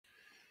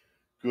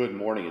Good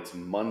morning. It's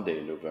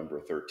Monday, November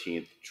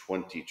 13th,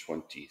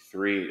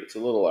 2023. It's a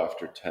little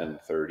after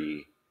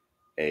 10:30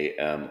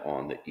 a.m.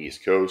 on the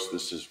East Coast.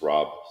 This is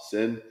Rob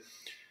Sin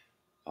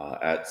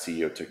at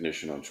CEO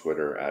Technician on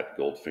Twitter, at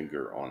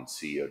Goldfinger on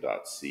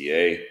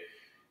CEO.ca.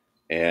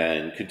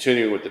 And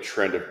continuing with the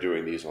trend of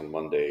doing these on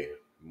Monday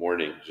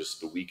morning,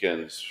 just the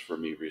weekends for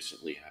me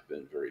recently have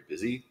been very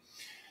busy.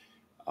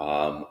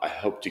 I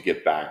hope to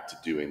get back to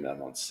doing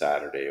them on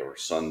Saturday or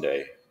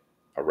Sunday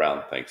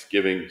around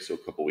Thanksgiving, so a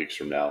couple weeks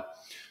from now.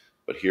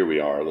 But here we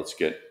are. Let's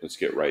get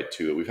right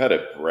to it. We've had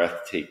a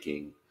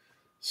breathtaking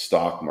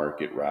stock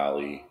market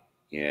rally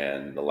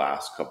in the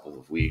last couple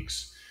of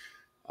weeks.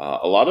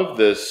 A lot of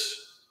this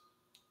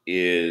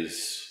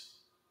is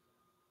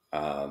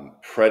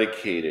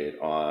predicated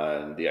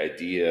on the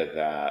idea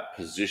that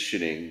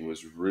positioning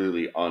was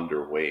really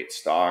underweight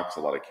stocks,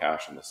 a lot of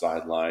cash on the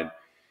sideline,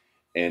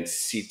 and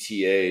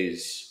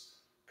CTA's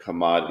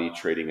commodity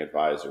trading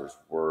advisors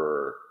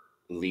were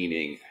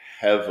leaning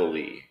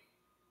heavily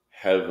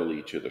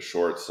to the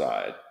short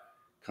side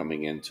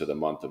coming into the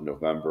month of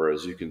November.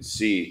 As you can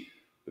see,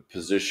 the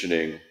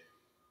positioning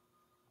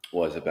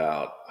was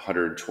about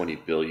 120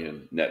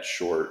 billion net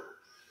short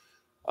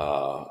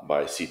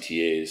by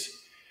CTAs.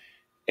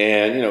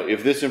 And,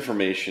 if this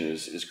information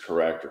is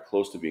correct or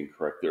close to being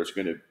correct, there's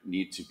going to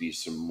need to be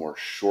some more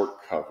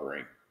short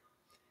covering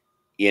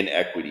in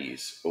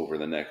equities over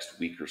the next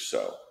week or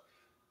so.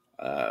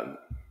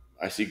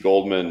 I see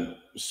Goldman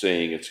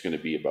saying it's going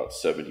to be about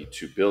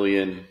 72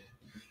 billion.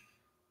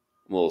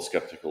 I'm a little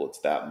skeptical it's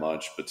that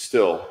much, but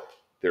still,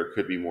 there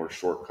could be more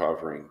short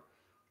covering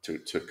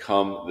to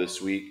come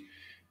this week.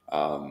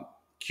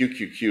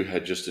 QQQ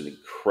had just an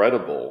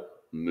incredible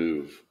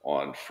move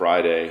on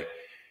Friday.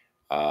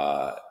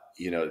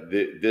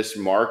 This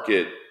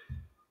market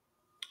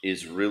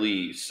is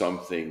really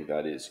something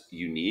that is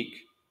unique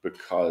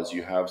because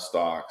you have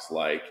stocks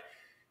like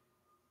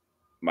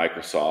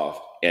Microsoft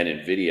and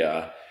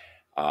NVIDIA,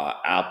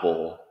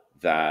 Apple,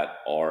 that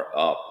are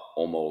up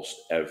almost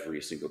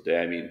every single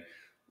day. I mean,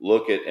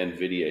 look at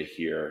NVIDIA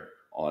here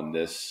on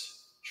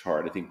this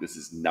chart. I think this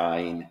is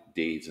 9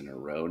 days in a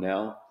row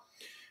now.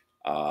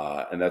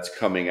 And that's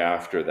coming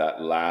after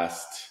that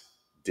last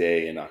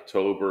day in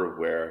October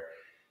where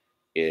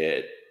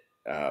it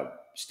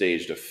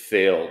staged a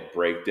failed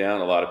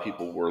breakdown. A lot of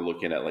people were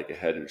looking at like a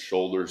head and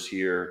shoulders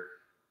here,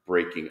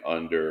 breaking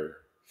under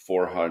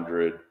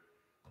 400,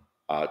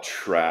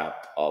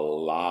 trapped a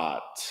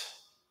lot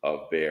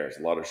of bears.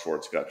 A lot of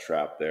shorts got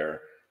trapped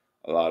there.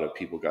 A lot of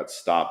people got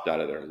stopped out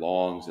of their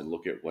longs, and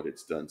look at what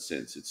it's done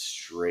since. It's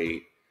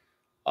straight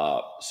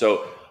up.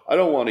 So I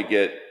don't want to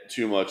get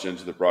too much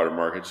into the broader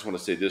market. I just want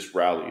to say this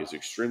rally is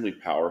extremely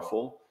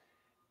powerful.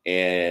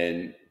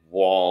 And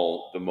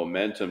while the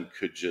momentum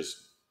could just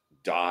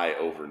die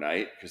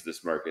overnight, because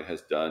this market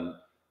has done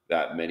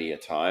that many a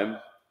time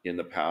in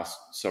the past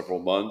several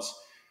months,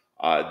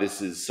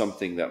 this is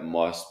something that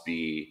must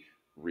be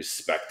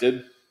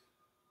respected.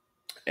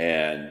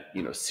 And,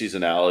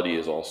 seasonality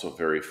is also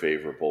very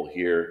favorable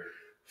here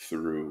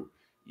through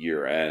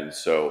year end.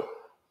 So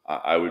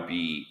I would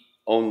be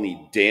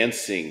only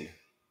dancing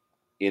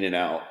in and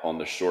out on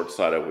the short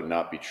side. I would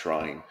not be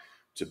trying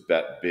to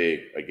bet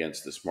big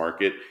against this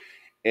market.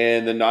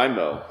 And the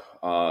NYMO,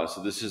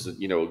 so this is a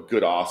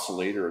good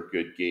oscillator, a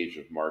good gauge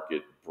of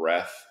market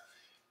breadth,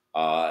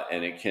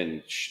 and it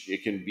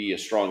can be a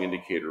strong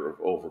indicator of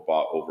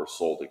overbought,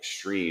 oversold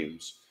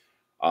extremes.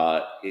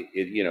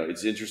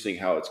 It's interesting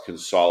how it's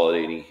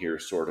consolidating here,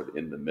 sort of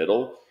in the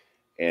middle.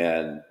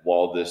 And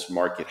while this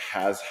market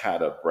has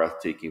had a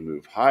breathtaking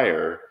move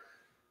higher,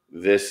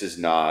 this is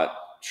not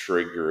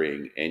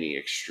triggering any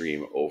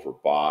extreme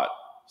overbought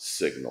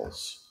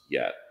signals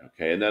yet.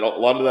 Okay. And then a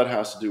lot of that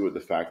has to do with the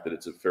fact that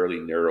it's a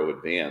fairly narrow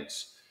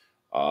advance.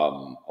 A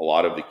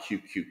lot of the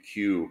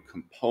QQQ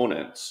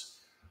components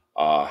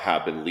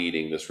have been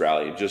leading this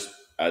rally. And just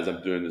as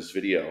I'm doing this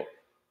video,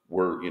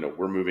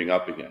 we're moving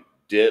up again.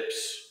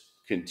 Dips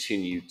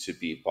continue to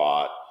be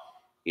bought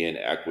in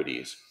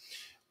equities.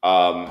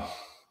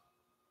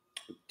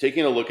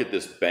 Taking a look at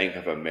this Bank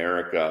of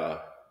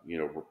America,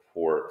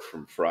 report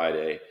from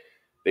Friday,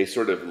 they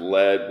sort of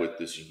led with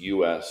this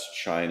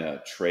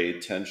U.S.-China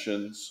trade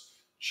tensions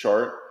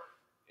chart,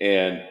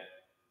 and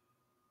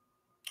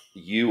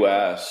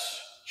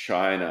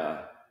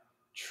U.S.-China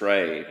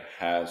trade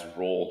has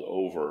rolled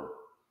over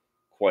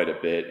quite a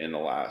bit in the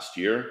last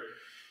year.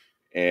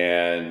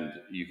 And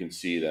you can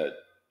see that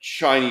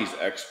Chinese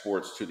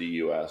exports to the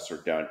U.S.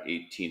 are down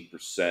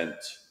 18%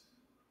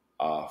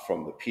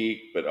 from the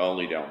peak, but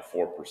only down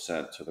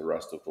 4% to the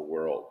rest of the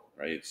world,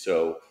 right?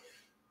 So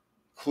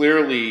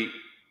clearly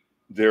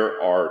there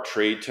are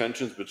trade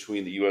tensions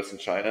between the U.S. and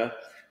China.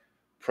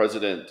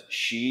 President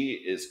Xi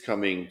is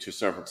coming to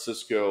San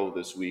Francisco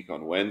this week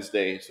on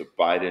Wednesday. So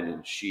Biden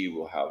and Xi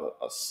will have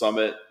a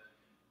summit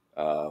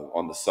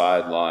on the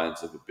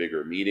sidelines of a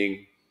bigger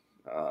meeting.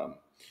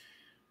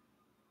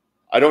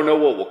 I don't know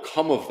what will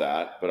come of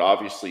that, but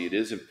obviously it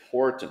is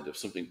important. If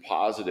something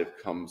positive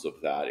comes of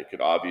that, it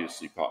could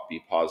obviously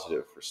be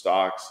positive for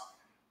stocks.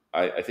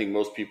 I think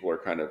most people are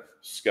kind of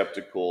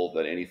skeptical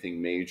that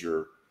anything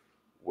major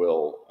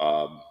will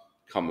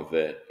come of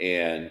it.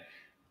 And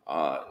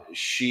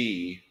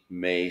she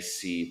may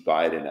see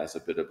Biden as a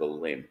bit of a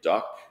lame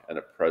duck and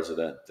a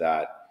president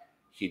that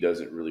he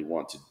doesn't really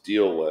want to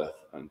deal with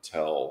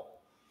until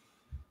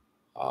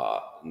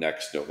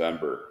next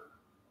November,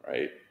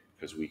 right?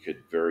 Because we could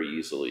very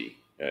easily,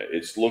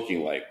 it's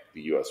looking like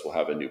the US will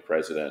have a new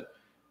president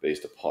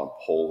based upon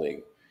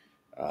polling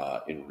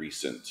in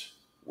recent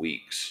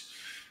weeks.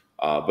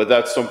 But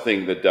that's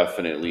something that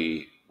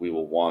definitely we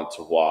will want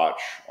to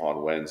watch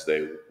on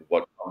Wednesday,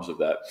 what comes of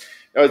that.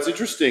 Now, it's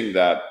interesting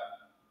that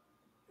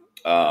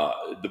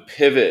the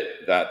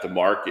pivot that the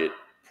market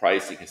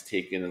pricing has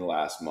taken in the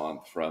last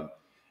month from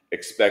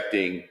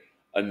expecting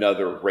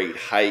another rate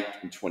hike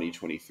in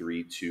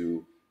 2023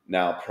 to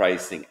now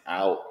pricing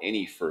out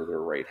any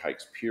further rate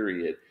hikes,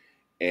 period.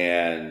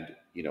 And,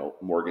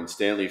 Morgan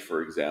Stanley,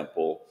 for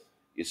example,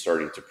 is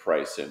starting to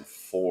price in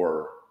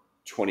 4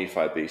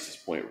 25 basis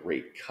point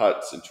rate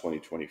cuts in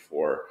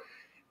 2024.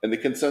 And the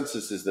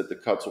consensus is that the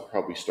cuts will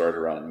probably start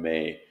around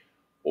May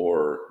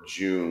or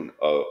June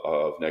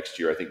of next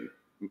year. I think,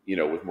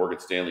 with Morgan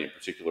Stanley in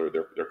particular,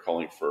 they're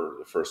calling for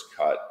the first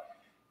cut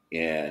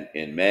in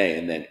May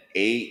and then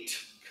 8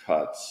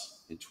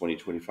 cuts in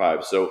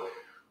 2025. So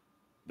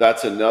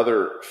that's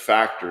another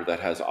factor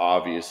that has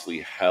obviously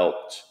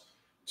helped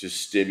to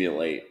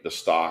stimulate the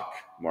stock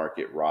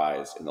market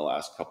rise in the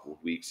last couple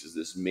of weeks, is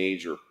this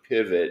major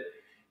pivot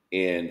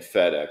in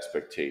Fed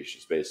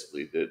expectations.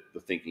 Basically, the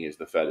thinking is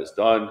the Fed is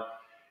done,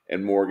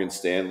 and Morgan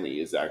Stanley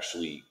is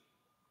actually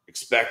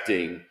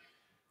expecting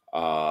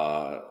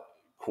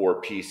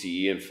core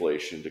PCE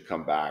inflation to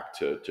come back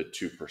to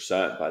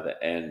 2% by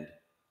the end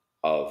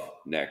of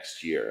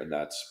next year. And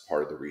that's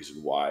part of the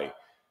reason why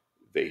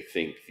they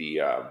think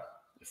the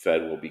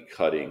Fed will be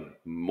cutting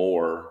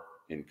more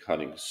and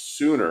cutting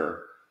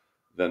sooner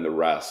than the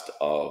rest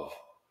of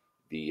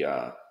the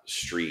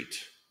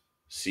street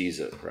sees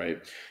it,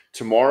 right?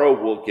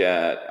 Tomorrow we'll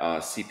get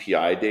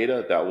CPI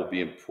data. That will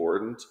be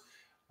important.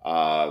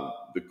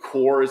 The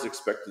core is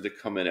expected to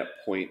come in at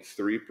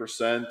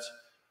 0.3%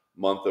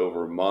 month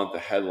over month, the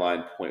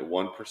headline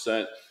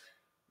 0.1%.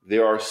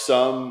 There are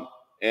some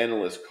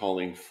analysts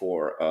calling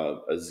for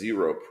a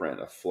zero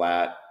print, a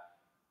flat,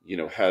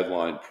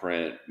 headline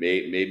print,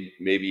 maybe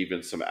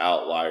even some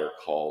outlier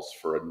calls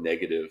for a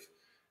negative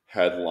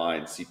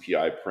headline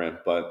CPI print.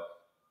 But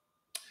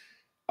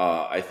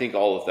I think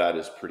all of that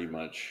is pretty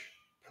much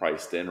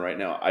priced in right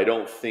now. I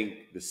don't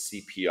think the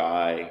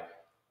CPI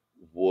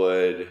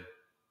would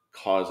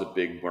cause a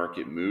big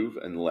market move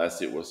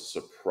unless it was a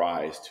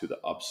surprise to the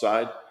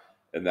upside,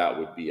 and that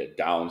would be a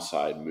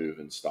downside move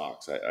in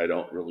stocks. I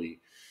don't really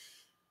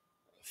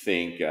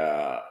think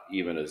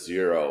even a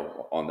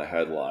zero on the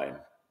headline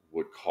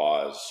would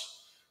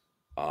cause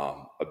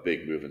a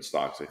big move in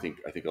stocks. I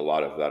think a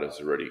lot of that is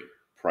already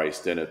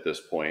priced in at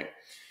this point.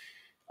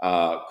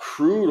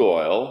 Crude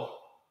oil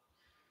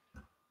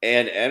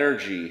and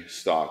energy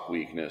stock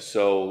weakness.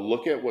 So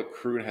look at what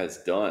crude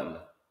has done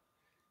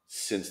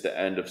since the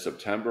end of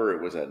September.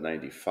 It was at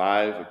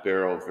 95 a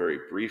barrel very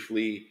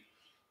briefly,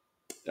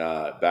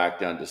 back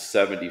down to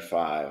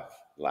 75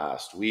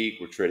 last week.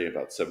 We're trading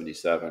about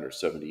 77 or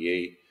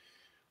 78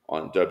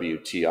 on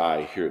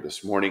WTI here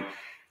this morning.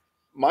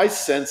 My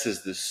sense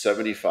is this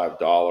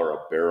 $75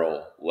 a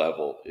barrel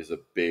level is a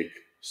big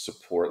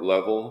support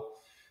level,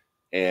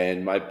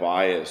 and my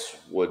bias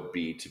would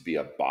be to be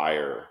a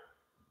buyer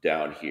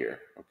down here,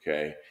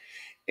 okay?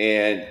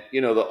 And, the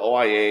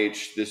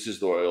OIH, this is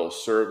the Oil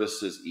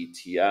Services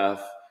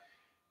ETF.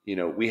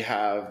 We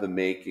have the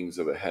makings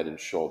of a head and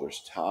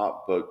shoulders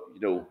top, but,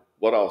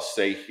 what I'll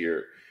say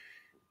here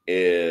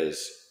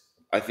is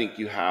I think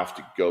you have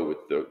to go with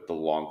the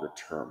longer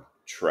term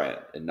trend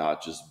and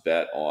not just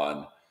bet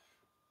on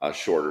a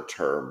shorter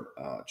term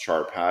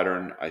chart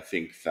pattern. I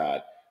think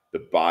that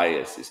the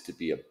bias is to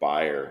be a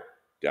buyer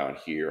down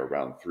here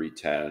around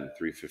 310,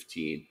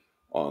 315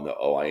 on the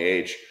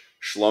OIH.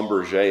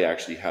 Schlumberger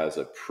actually has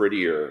a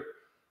prettier,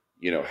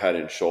 head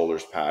and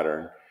shoulders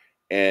pattern.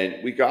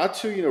 And we got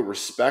to,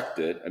 respect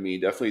it. I mean,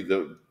 definitely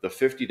the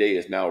 50-day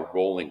is now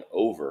rolling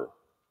over.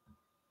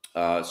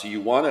 So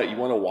you want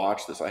to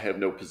watch this. I have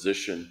no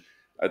position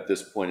at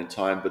this point in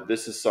time, but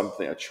this is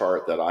a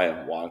chart that I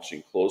am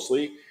watching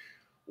closely.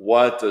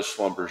 What does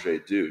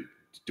Schlumberger do?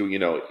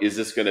 Is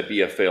this going to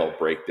be a failed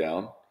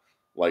breakdown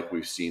like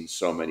we've seen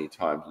so many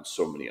times in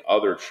so many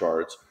other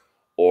charts?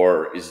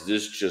 Or is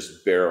this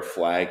just bear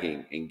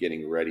flagging and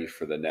getting ready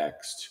for the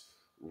next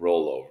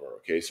rollover?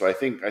 Okay, so I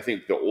think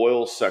the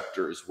oil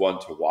sector is one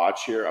to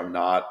watch here. I'm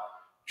not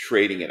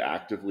trading it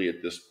actively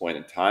at this point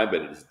in time,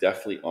 but it is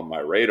definitely on my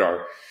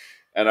radar.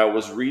 And I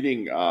was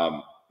reading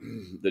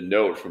the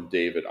note from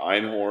David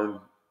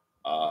Einhorn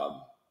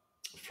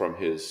from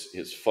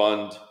his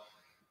fund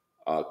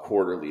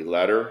quarterly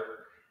letter,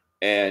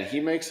 and he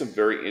makes some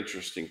very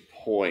interesting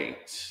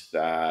points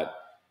that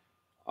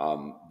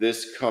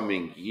this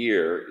coming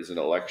year is an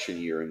election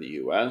year in the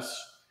U.S.,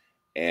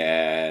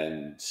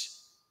 and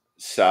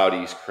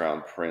Saudi's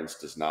crown prince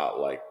does not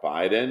like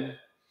Biden.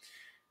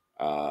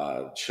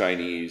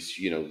 Chinese,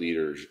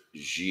 leader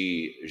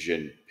Xi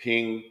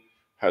Jinping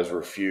has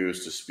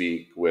refused to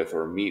speak with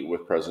or meet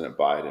with President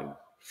Biden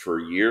for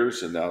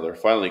years, and now they're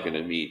finally going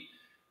to meet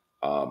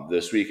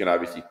this week. And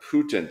obviously,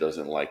 Putin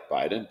doesn't like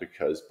Biden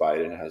because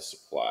Biden has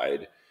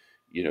supplied,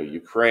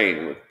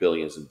 Ukraine with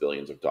billions and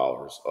billions of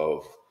dollars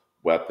of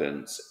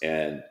weapons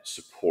and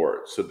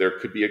support. So there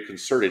could be a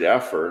concerted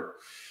effort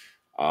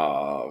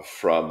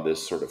from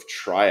this sort of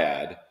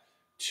triad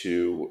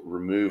to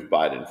remove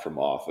Biden from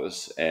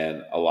office.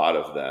 And a lot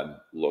of them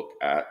look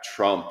at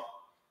Trump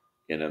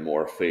in a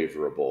more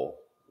favorable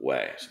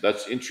way. So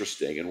that's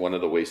interesting. And one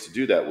of the ways to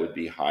do that would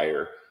be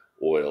higher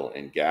oil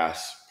and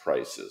gas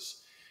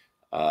prices.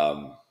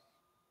 And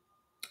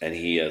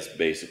he has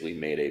basically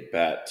made a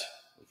bet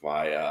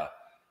via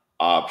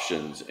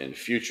options and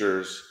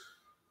futures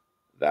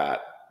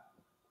that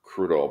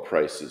crude oil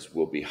prices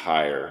will be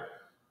higher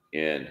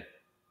in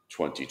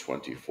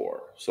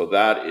 2024. So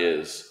that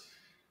is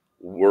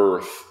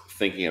worth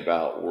thinking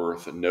about,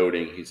 worth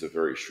noting. He's a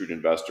very shrewd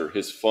investor.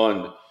 His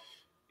fund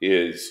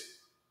is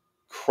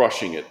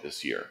crushing it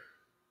this year.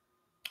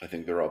 I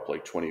think they're up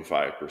like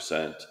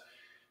 25%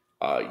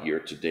 year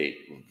to date,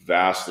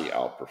 vastly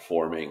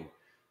outperforming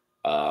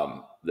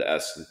the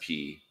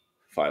S&P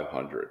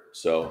 500.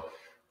 So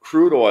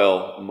crude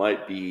oil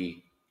might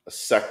be a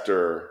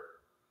sector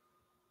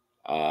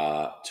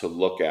to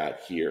look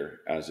at here,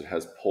 as it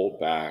has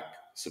pulled back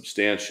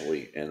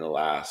substantially in the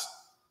last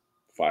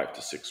 5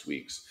 to 6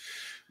 weeks.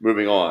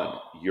 Moving on,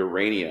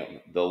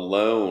 uranium, the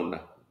lone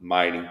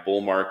mining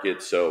bull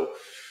market. So,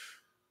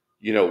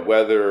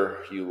 whether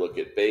you look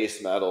at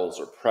base metals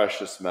or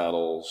precious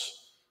metals,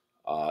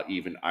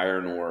 even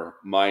iron ore,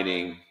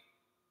 mining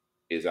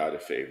is out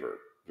of favor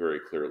very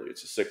clearly.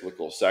 It's a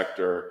cyclical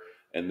sector,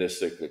 and this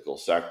cyclical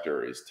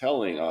sector is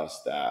telling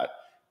us that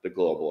the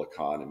global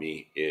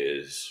economy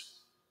is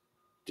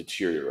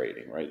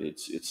deteriorating, right?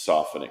 It's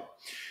softening.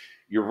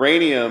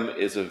 Uranium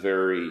is a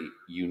very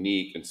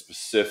unique and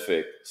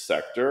specific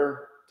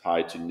sector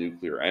tied to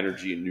nuclear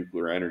energy, and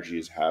nuclear energy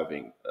is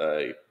having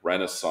a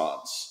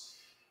renaissance,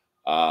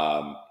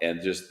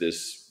 and just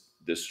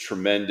this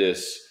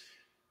tremendous,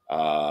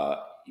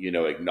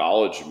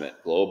 acknowledgement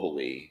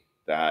globally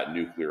that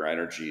nuclear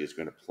energy is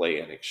going to play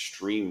an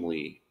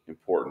extremely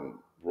important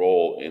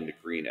role in the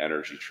green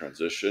energy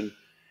transition.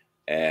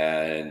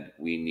 And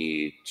we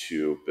need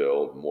to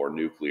build more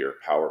nuclear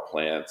power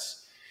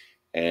plants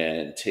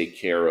and take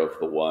care of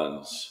the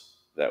ones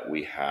that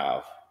we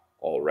have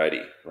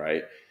already,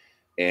 right?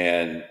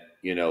 And,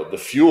 the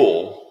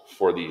fuel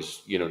for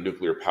these,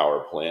 nuclear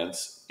power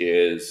plants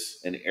is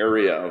an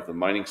area of the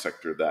mining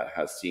sector that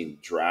has seen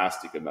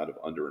drastic amount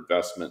of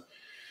underinvestment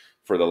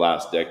for the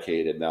last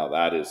decade. And now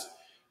that is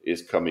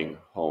coming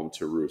home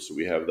to roost. So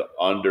we have the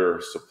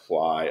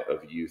undersupply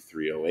of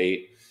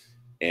U3O8,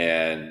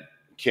 and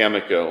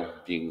Cameco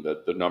being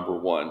the number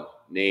one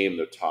name,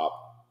 the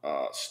top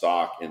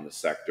stock in the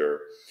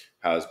sector,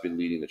 has been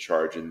leading the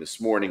charge. And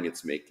this morning,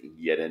 it's making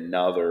yet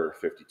another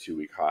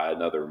 52-week high,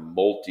 another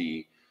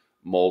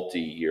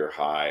multi-year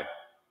high,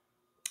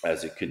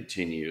 as it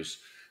continues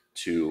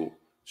to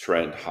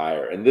trend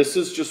higher. And this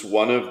is just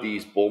one of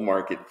these bull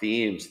market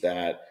themes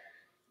that,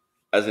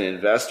 as an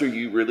investor,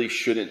 you really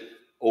shouldn't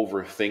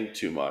overthink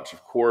too much.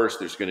 Of course,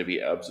 there's going to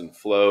be ebbs and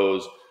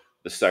flows.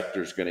 The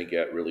sector is going to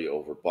get really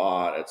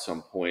overbought at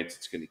some points.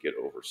 It's going to get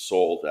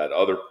oversold at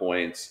other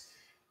points.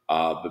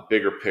 The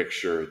bigger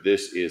picture,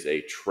 this is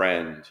a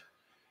trend.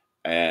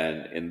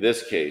 And in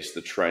this case,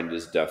 the trend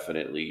is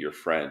definitely your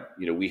friend.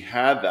 We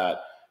had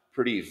that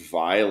pretty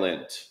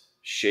violent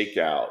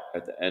shakeout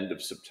at the end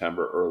of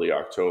September, early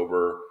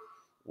October,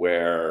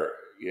 where,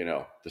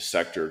 the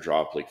sector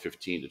dropped like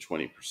 15 to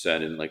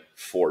 20% in like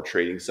 4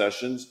 trading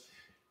sessions.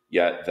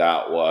 Yet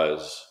that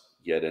was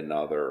yet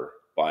another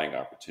buying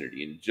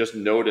opportunity. And just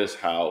notice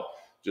how,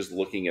 just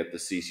looking at the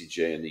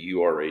CCJ and the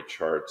URA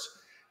charts,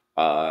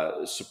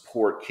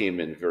 support came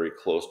in very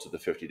close to the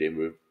 50-day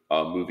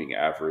moving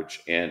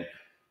average. And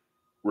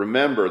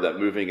remember that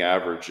moving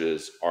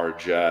averages are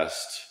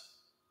just,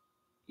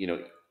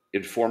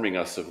 informing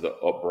us of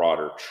a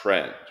broader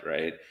trend,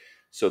 right?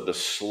 So the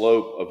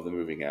slope of the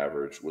moving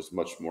average was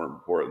much more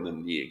important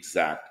than the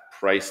exact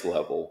price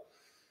level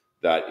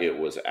that it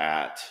was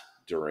at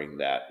during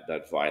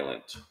that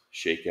violent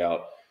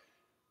shakeout.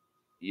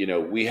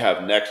 We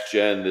have Next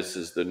Gen. This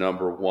is the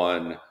number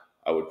one,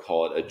 I would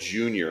call it a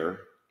junior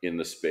in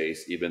the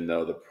space, even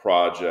though the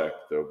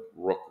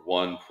Rook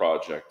 1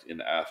 project in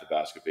the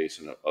Athabasca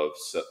Basin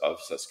of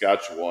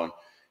Saskatchewan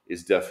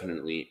is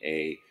definitely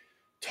a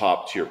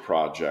top tier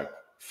project,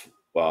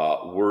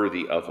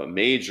 worthy of a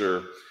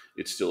major.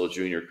 It's still a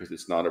junior because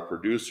it's not a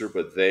producer,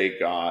 but they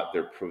got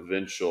their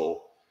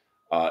provincial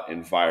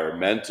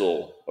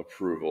environmental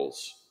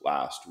approvals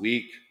last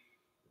week.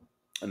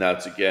 And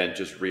that's, again,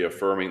 just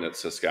reaffirming that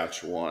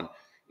Saskatchewan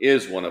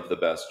is one of the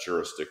best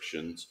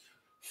jurisdictions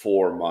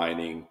for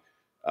mining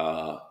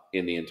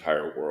in the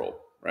entire world,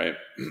 right?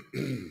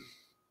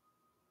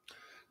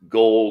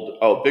 Gold,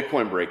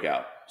 Bitcoin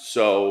breakout.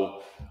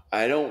 So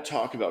I don't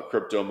talk about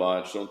crypto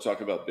much, don't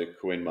talk about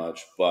Bitcoin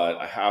much, but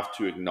I have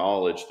to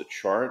acknowledge the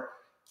chart.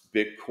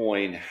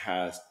 Bitcoin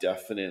has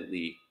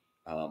definitely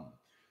um,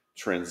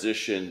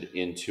 transitioned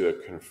into a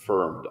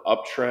confirmed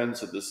uptrend.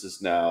 So this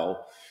is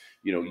now,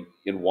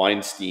 in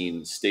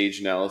Weinstein stage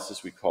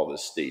analysis, we call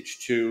this stage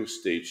two.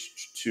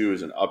 Stage two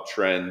is an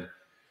uptrend.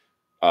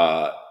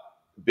 Uh,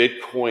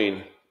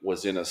 Bitcoin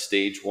was in a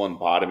stage one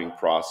bottoming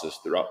process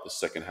throughout the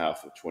second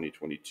half of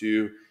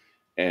 2022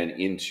 and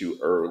into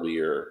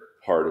earlier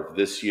part of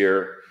this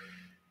year.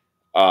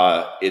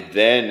 It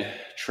then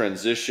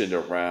transitioned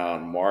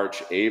around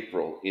March,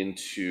 April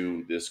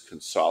into this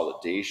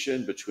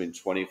consolidation between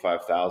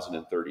 25,000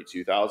 and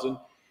 32,000.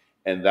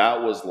 And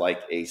that was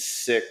like a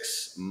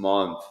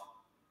 6-month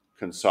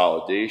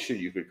consolidation.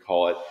 You could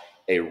call it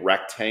a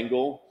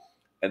rectangle.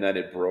 And then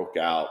it broke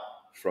out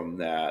from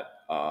that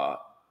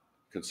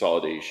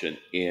consolidation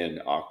in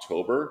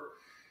October.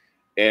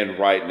 And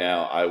right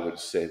now, I would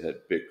say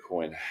that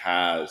Bitcoin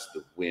has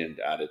the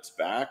wind at its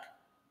back.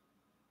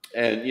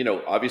 And,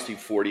 obviously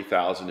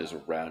 40,000 is a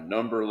round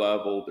number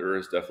level. There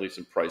is definitely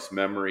some price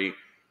memory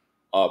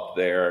up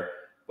there,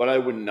 but I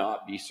would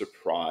not be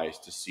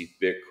surprised to see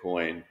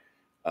Bitcoin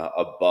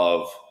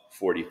above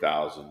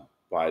 40,000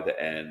 by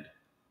the end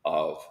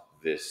of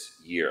this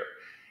year.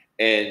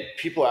 And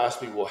people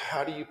ask me, well,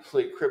 how do you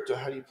play crypto?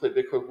 How do you play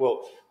Bitcoin?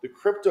 Well, the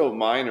crypto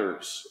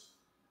miners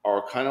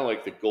are kind of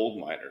like the gold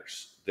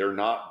miners. They're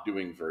not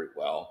doing very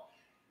well,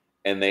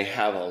 and they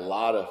have a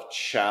lot of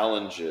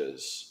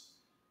challenges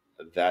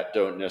that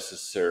don't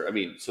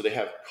necessarily, so they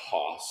have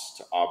costs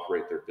to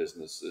operate their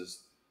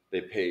businesses.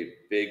 They pay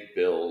big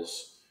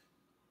bills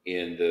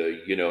in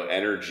the,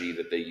 energy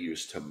that they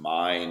use to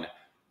mine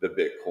the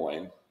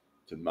Bitcoin,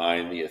 to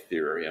mine the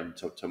Ethereum,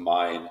 to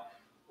mine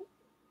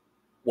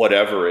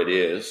whatever it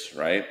is,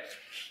 right?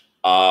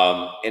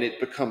 And it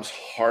becomes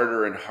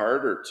harder and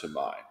harder to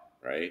mine,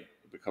 right?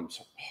 It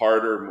becomes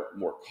harder,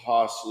 more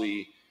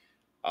costly.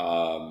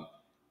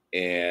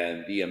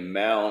 And the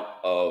amount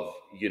of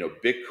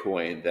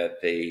Bitcoin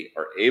that they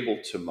are able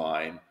to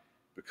mine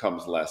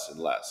becomes less and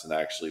less. And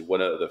actually,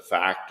 one of the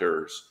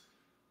factors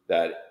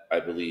that I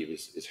believe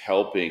is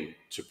helping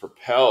to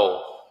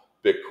propel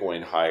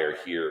Bitcoin higher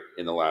here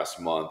in the last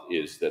month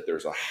is that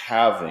there's a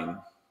halving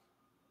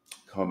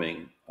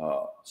coming,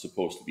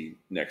 supposed to be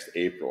next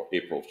April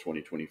of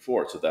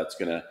 2024. So that's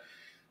going to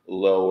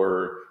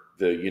lower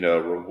the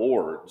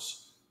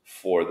rewards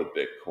for the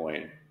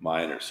Bitcoin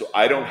miners. So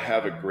I don't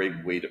have a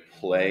great way to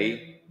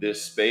play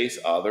this space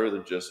other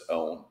than just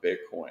own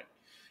Bitcoin.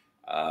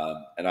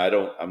 And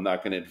I'm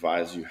not going to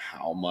advise you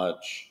how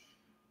much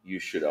you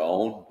should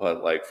own,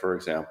 but like, for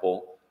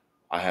example,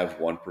 I have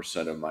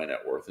 1% of my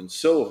net worth in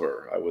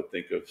silver. I would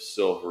think of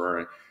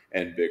silver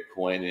and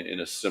Bitcoin in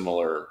a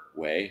similar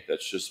way.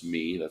 That's just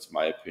me. That's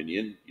my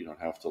opinion. You don't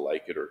have to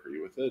like it or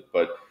agree with it,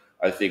 but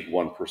I think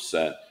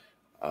 1%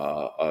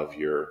 of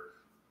your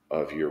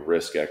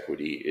risk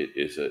equity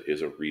is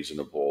a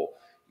reasonable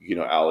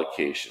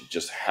allocation.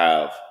 Just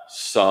have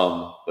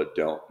some, but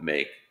don't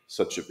make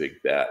such a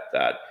big bet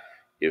that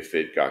if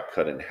it got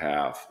cut in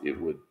half, it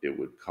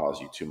would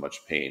cause you too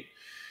much pain.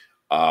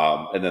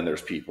 And then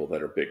there's people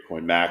that are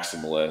Bitcoin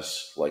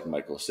maximalists, like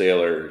Michael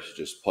Saylor,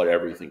 just put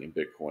everything in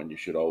Bitcoin. You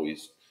should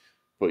always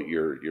put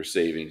your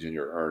savings and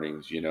your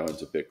earnings,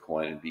 into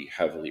Bitcoin and be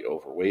heavily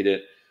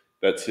overweighted.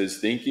 That's his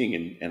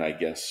thinking, and I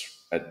guess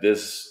at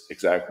this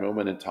exact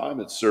moment in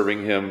time, it's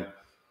serving him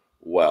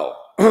well.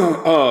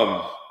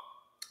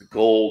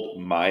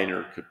 Gold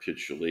miner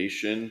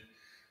capitulation.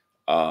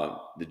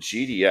 The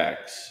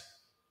GDX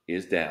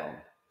is down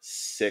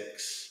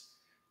 6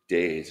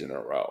 days in a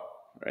row,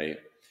 right?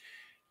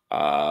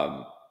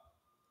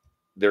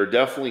 There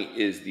definitely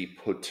is the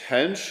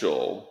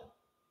potential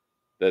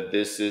that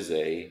this is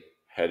a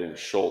head and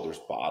shoulders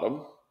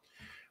bottom,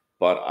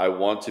 but I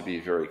want to be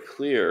very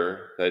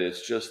clear that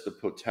it's just the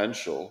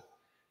potential,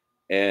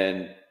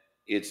 and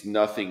it's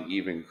nothing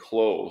even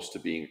close to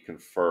being a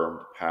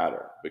confirmed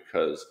pattern,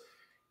 because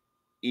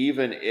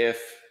even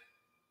if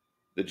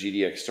the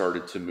GDX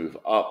started to move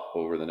up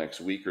over the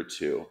next week or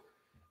two,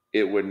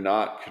 it would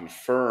not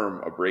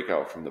confirm a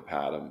breakout from the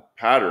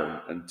pattern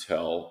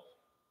until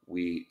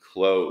we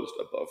closed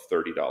above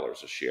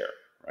 $30 a share,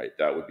 right?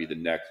 That would be the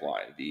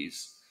neckline.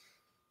 These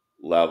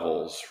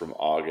levels from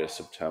August,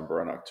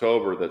 September, and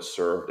October that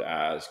served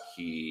as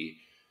key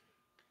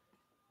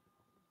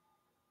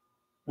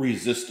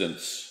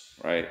resistance,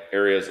 right?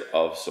 Areas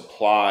of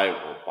supply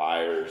where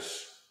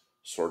buyers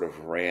sort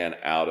of ran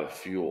out of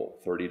fuel.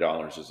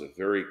 $30 is a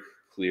very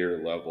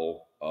clear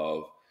level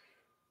of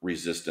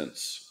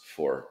resistance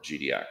for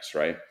GDX,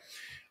 right?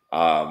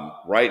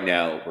 Right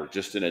now, we're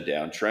just in a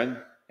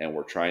downtrend, and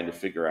we're trying to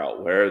figure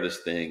out where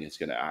this thing is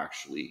going to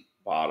actually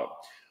bottom.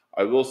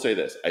 I will say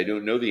this. I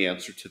don't know the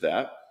answer to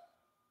that.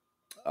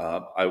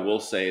 I will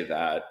say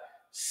that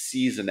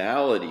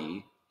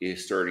seasonality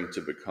is starting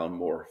to become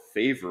more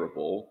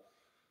favorable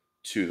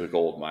to the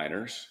gold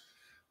miners.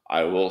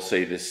 I will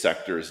say this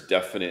sector is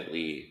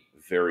definitely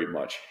very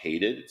much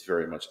hated. It's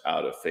very much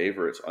out of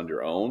favor. It's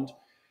under-owned.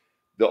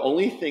 The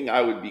only thing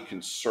I would be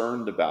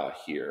concerned about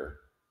here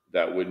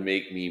that would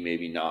make me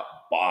maybe not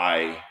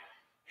buy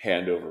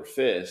hand over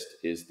fist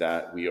is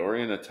that we are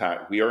in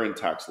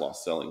tax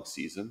loss selling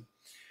season.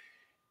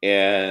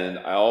 And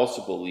I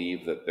also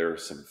believe that there are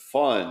some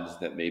funds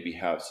that maybe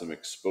have some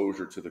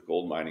exposure to the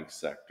gold mining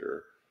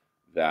sector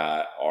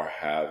that are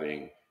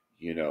having,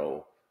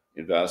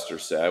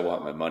 investors say, I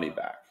want my money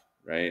back,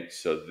 right?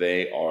 So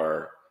they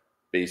are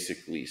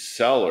basically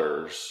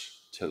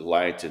sellers to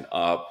lighten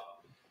up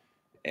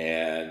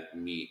and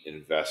meet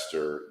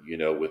investor,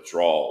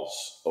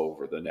 withdrawals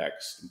over the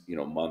next,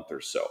 month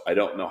or so. I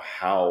don't know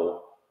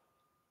how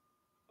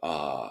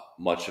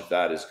much of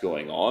that is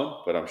going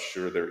on, but I'm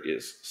sure there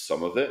is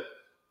some of it.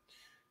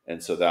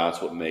 And so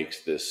that's what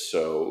makes this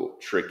so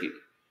tricky.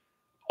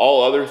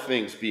 All other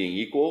things being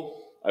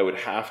equal, I would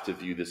have to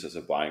view this as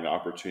a buying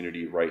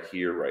opportunity right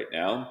here, right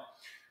now.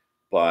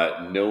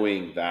 But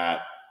knowing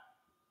that,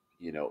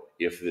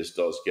 if this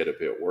does get a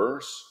bit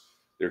worse,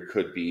 there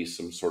could be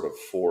some sort of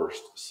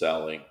forced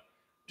selling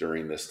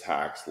during this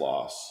tax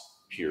loss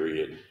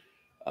period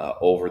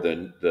over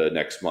the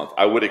next month.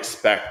 I would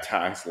expect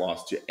tax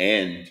loss to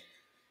end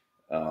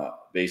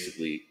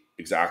basically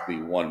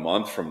exactly 1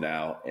 month from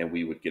now, and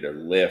we would get a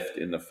lift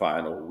in the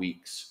final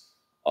weeks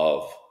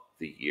of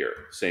the year.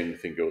 Same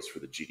thing goes for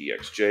the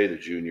GDXJ, the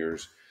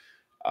juniors.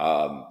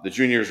 The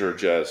juniors are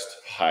just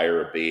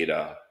higher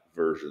beta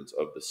versions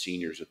of the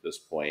seniors at this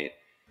point,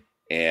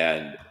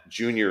 and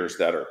juniors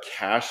that are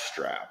cash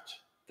strapped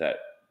that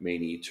may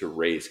need to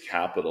raise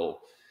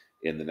capital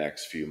in the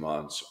next few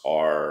months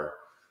are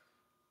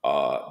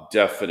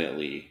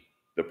definitely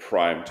the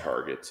prime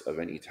targets of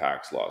any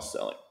tax loss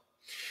selling.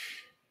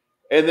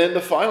 And then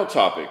the final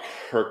topic,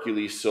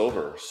 Hercules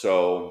Silver.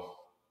 So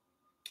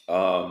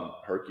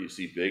Hercules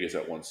big is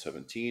at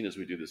 117 as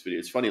we do this video.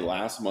 It's funny,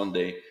 last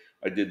Monday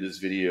I did this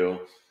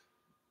video.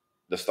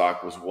 The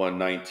stock was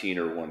 119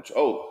 or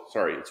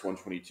it's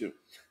 122.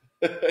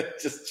 It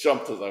just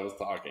jumped as I was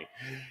talking.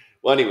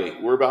 Well, anyway,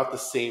 we're about the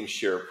same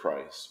share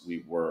price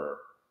we were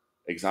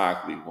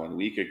exactly 1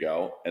 week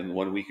ago. And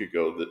 1 week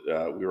ago,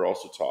 that we were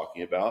also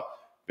talking about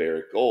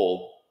Barrick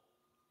Gold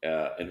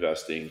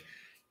investing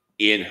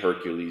in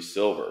Hercules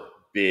Silver,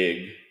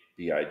 big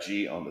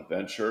BIG on the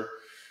venture.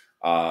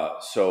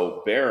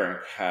 So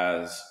Barrick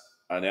has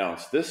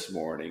announced this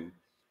morning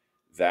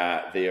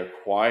that they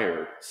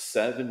acquired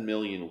 7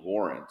 million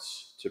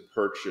warrants to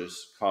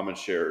purchase common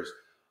shares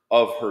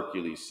of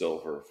Hercules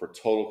Silver for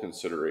total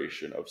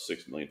consideration of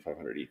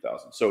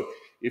 $6,580,000. So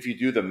if you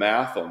do the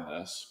math on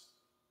this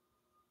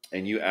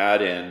and you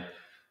add in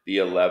the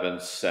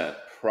 11-cent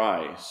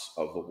price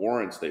of the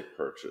warrants they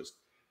purchased,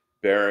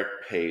 Barrick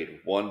paid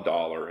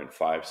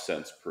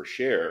 $1.05 per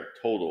share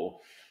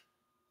total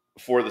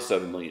for the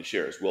 7 million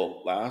shares.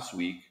 Well, last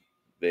week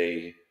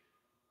they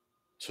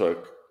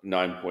took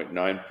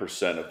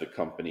 9.9% of the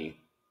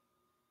company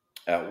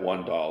at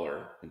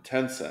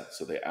 $1.10.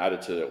 So they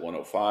added to it at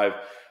 105.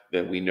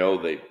 Then we know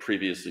they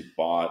previously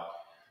bought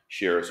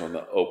shares on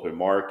the open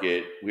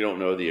market. We don't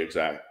know the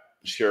exact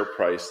share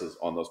prices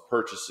on those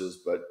purchases,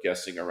 but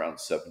guessing around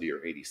 70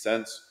 or 80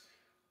 cents.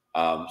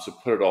 So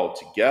put it all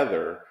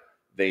together,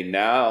 they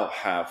now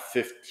have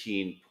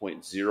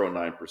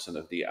 15.09%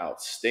 of the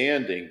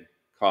outstanding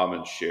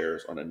common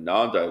shares on a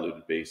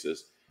non-diluted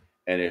basis.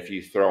 And if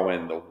you throw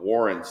in the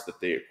warrants that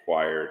they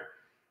acquired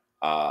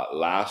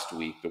last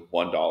week, the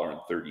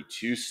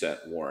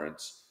 $1.32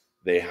 warrants,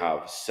 they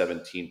have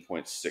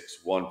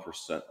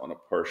 17.61% on a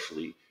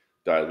partially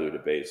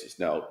diluted basis.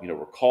 Now,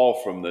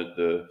 recall from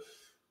the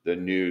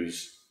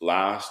news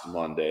last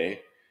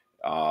Monday,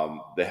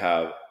 they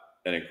have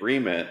an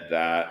agreement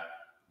that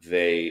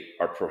they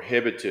are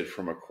prohibited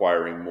from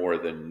acquiring more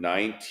than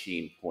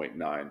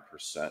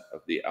 19.9%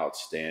 of the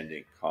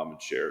outstanding common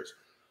shares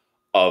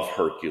of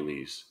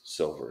Hercules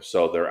Silver.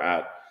 So they're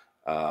at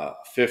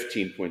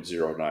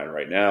 15.09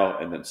 right now,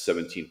 and then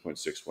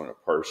 17.61 on a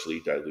partially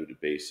diluted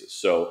basis.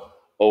 So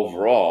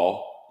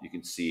overall, you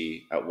can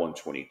see at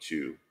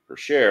 122 per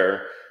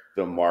share,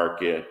 the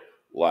market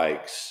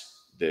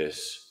likes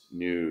this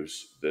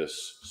news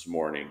this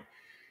morning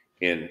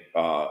in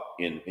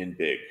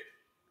big,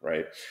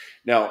 right?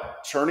 Now,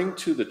 turning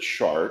to the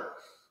chart,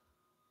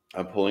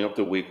 I'm pulling up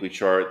the weekly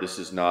chart. This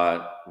is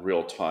not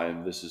real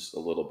time. This is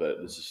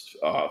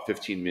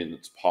 15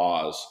 minutes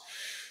pause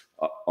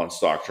on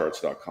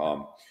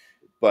stockcharts.com.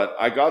 But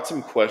I got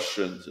some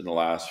questions in the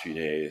last few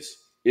days.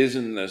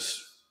 Isn't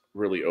this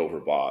really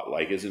overbought?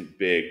 Like, isn't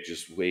big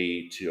just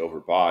way too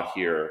overbought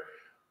here?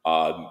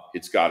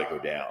 It's got to go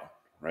down,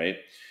 right?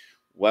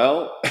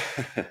 Well,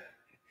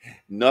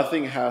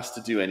 nothing has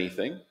to do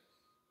anything.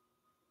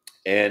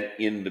 And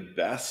in the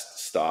best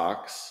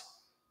stocks,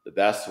 the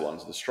best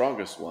ones, the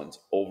strongest ones,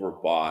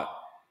 overbought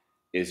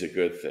is a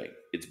good thing.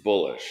 It's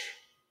bullish,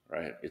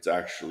 right? It's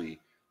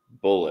actually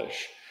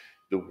bullish.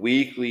 The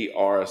weekly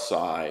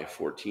RSI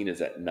 14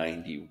 is at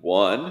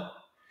 91.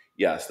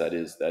 Yes, that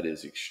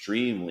is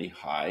extremely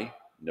high,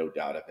 no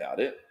doubt about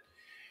it.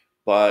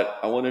 But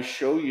I want to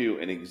show you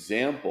an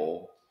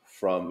example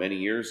from many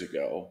years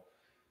ago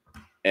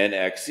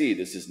NXE,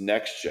 this is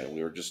next gen.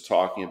 We were just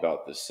talking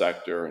about this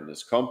sector and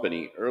this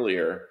company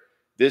earlier.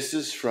 This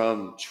is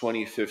from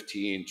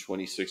 2015,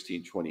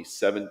 2016,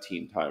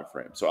 2017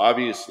 timeframe. So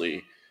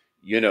obviously,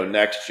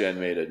 next gen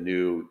made a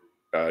new,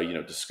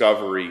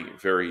 discovery,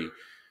 very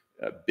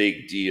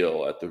big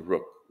deal at the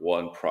Rook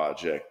 1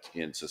 project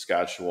in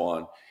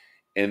Saskatchewan.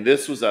 And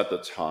this was at the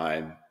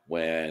time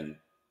when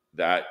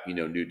that,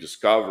 new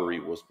discovery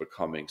was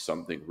becoming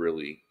something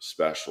really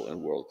special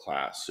and world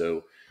class.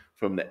 So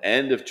from the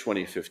end of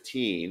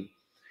 2015,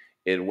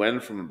 it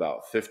went from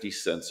about 50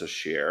 cents a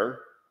share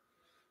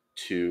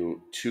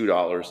to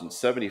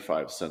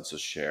 $2.75 a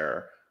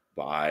share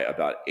by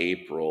about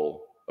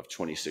April of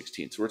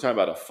 2016. So we're talking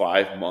about a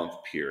 5-month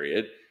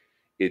period.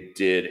 It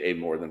did a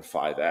more than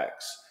 5x.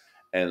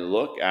 And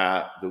look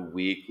at the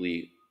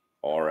weekly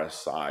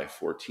RSI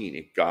 14.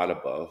 It got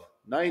above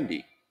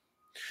 90.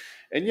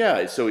 And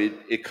yeah, so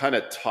it kind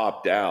of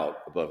topped out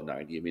above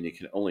 90. I mean, it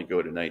can only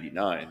go to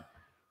 99.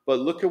 But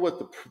look at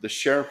what the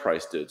share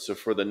price did. So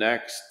for the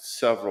next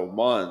several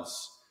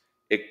months,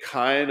 it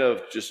kind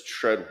of just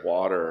tread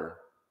water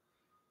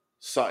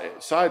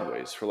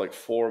sideways for like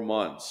 4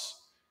 months.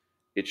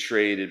 It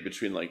traded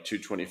between like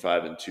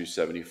 225 and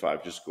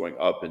 275, just going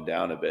up and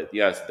down a bit.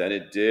 Yes, then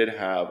it did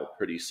have a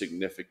pretty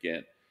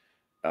significant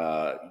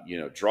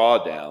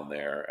drawdown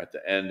there at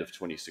the end of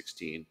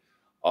 2016,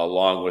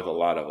 along with a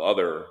lot of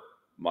other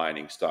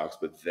mining stocks.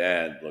 But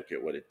then look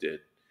at what it did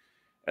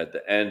at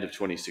the end of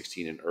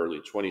 2016 and early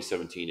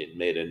 2017. It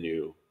made a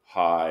new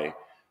high,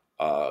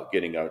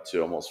 getting out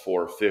to almost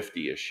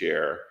 450 a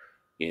share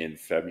in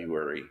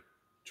February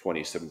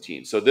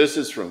 2017. So this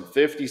is from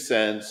 50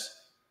 cents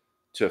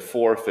to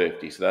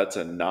 450. So that's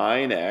a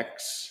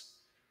 9x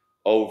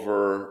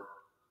over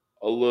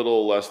a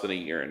little less than a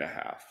year and a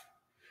half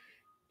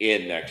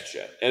in next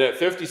gen. And at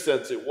 50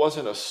 cents, it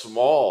wasn't a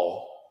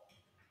small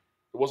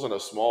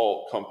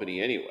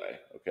company anyway.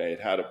 Okay.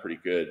 It had a pretty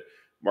good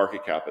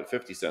market cap at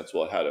 50 cents.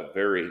 Well, it had a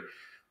very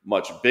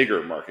much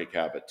bigger market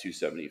cap at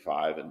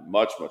 275 and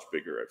much, much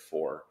bigger at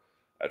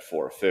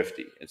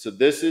 450. And so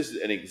this is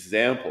an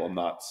example. I'm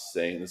not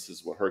saying this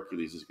is what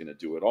Hercules is going to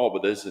do at all,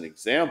 but this is an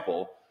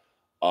example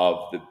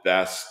of the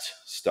best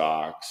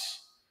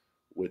stocks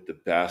with the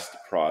best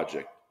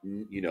project,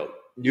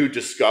 new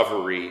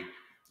discovery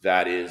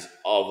that is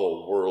of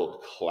a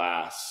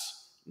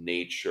world-class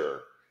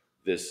nature.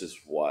 This is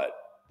what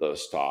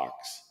those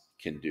stocks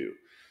can do.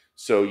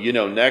 So,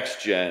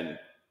 next gen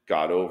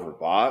got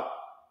overbought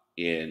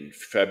in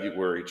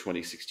February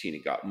 2016.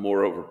 It got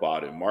more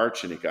overbought in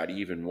March, and it got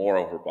even more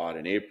overbought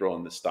in April,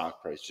 and the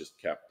stock price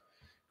just kept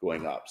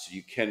going up. So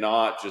you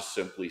cannot just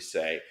simply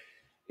say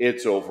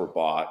it's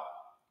overbought,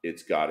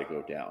 it's got to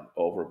go down.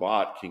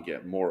 Overbought can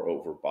get more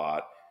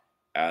overbought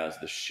as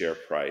the share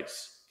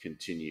price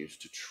continues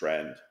to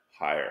trend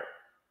higher.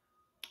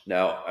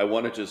 Now, I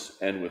want to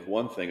just end with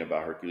one thing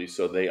about Hercules.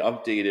 So they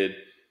updated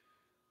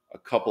a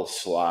couple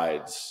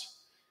slides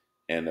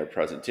in their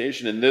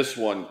presentation, and this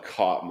one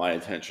caught my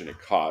attention. It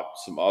caught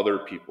some other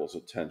people's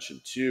attention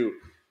too.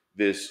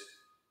 This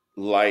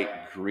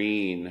light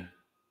green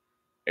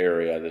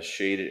area, the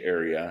shaded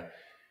area,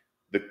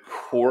 the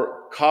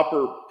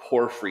copper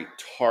porphyry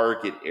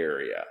target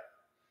area.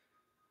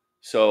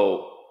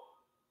 So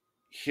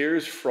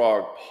here's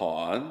Frog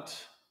Pond,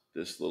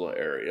 this little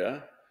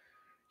area.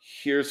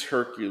 Here's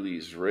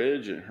Hercules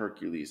Ridge and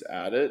Hercules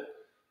Adit.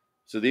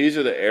 So these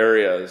are the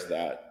areas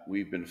that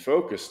we've been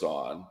focused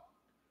on.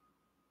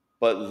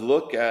 But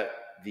look at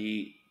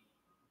the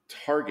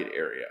target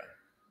area.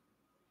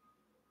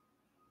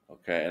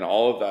 Okay, and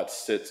all of that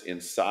sits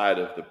inside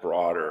of the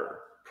broader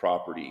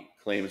property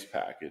claims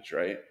package,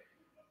 right?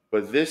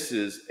 But this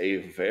is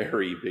a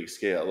very big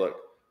scale. Look,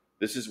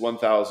 this is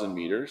 1,000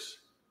 meters.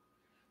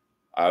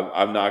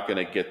 I'm not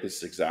going to get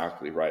this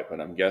exactly right,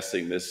 but I'm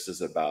guessing this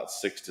is about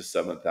 6,000 to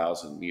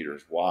 7,000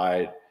 meters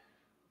wide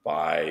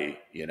by,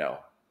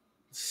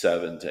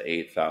 7,000 to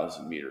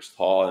 8,000 meters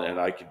tall. And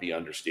I could be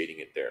understating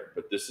it there,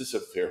 but this is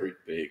a very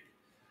big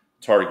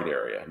target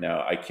area.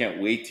 Now, I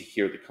can't wait to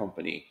hear the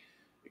company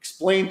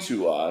explain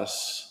to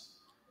us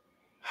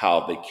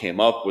how they came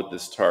up with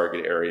this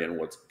target area and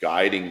what's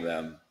guiding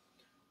them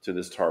to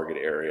this target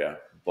area,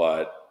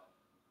 but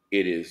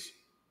it is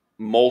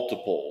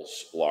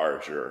multiples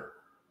larger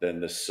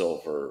than the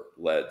silver,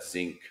 lead,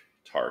 zinc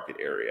target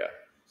area.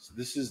 So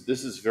this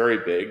is very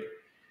big,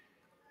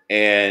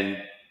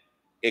 and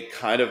it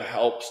kind of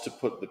helps to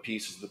put the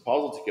pieces of the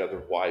puzzle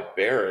together why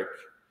Barrick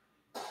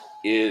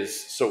is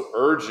so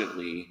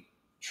urgently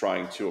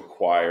trying to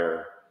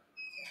acquire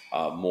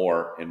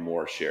more and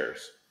more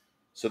shares.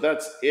 So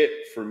that's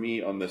it for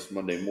me on this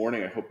Monday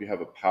morning. I hope you have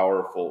a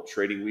powerful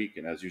trading week.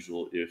 And as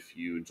usual, if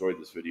you enjoyed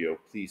this video,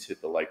 please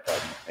hit the like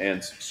button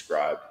and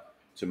subscribe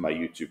to my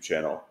YouTube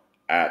channel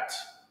at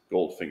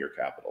Goldfinger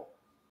Capital.